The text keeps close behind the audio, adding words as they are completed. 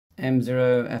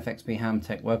M0FXB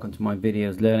Hamtech, welcome to my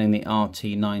videos learning the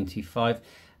RT95.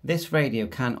 This radio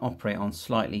can operate on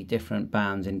slightly different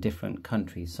bands in different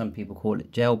countries. Some people call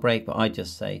it jailbreak, but I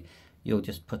just say you're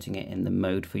just putting it in the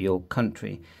mode for your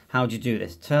country. How do you do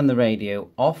this? Turn the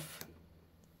radio off,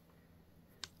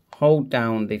 hold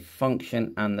down the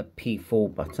function and the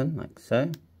P4 button like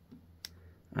so,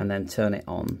 and then turn it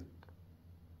on.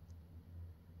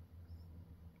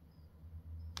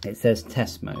 It says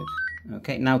test mode.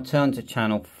 Okay, now turn to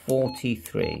channel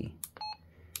 43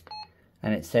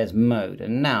 and it says mode.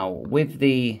 And now with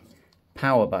the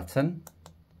power button,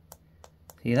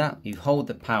 see that? You hold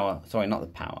the power, sorry, not the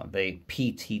power, the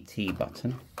PTT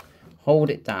button.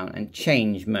 Hold it down and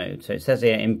change mode. So it says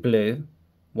here in blue,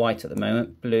 white at the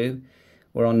moment, blue,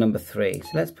 we're on number 3. So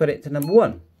let's put it to number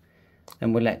 1.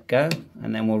 Then we'll let go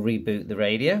and then we'll reboot the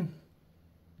radio.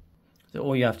 So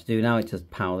all you have to do now is just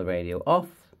power the radio off.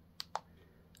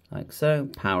 Like so,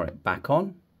 power it back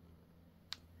on,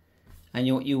 and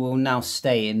you will now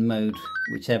stay in mode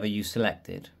whichever you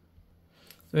selected.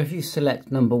 So if you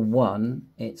select number 1,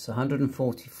 it's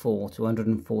 144 to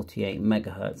 148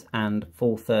 megahertz and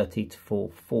 430 to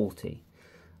 440.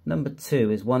 Number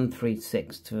 2 is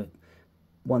 136 to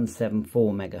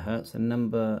 174 megahertz, and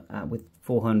number with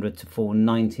 400 to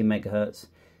 490 megahertz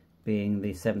being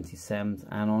the 77s,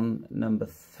 and on number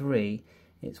 3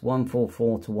 it's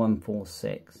 144 to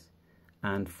 146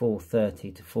 and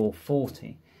 430 to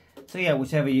 440. So yeah,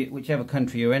 whichever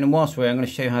country you're in. And whilst I'm going to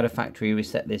show you how to factory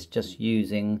reset this just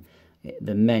using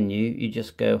the menu. You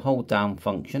just go hold down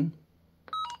function,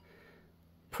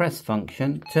 press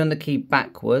function, turn the key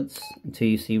backwards until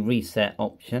you see reset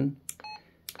option,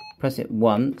 press it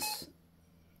once,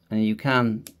 and you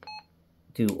can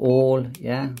do all,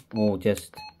 yeah, or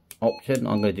just option.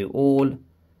 I'm going to do all.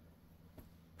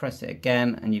 Press it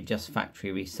again and you've just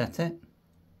factory reset it.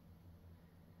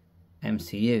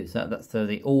 MCU, so that's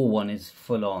the all one is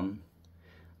full on.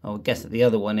 I would guess that the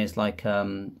other one is like you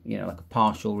know, like a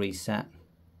partial reset.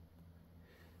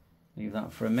 Leave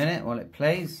that for a minute while it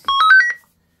plays.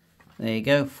 There you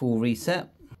go, full reset.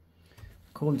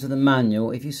 According to the manual,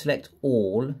 if you select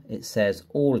all, it says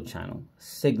all channel,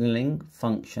 signaling,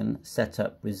 function,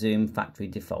 setup, resume, factory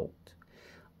default.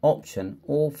 Option,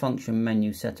 all function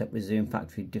menu setup, resume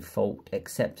factory default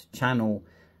except channel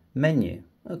menu.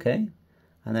 Okay,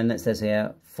 and then it says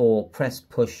here for press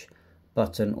push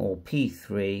button or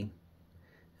P3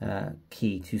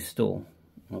 key to store.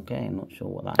 Okay, I'm not sure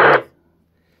what that is.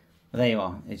 But there you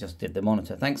are, it just did the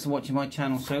monitor. Thanks for watching my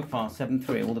channel so far,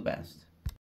 7.3, all the best.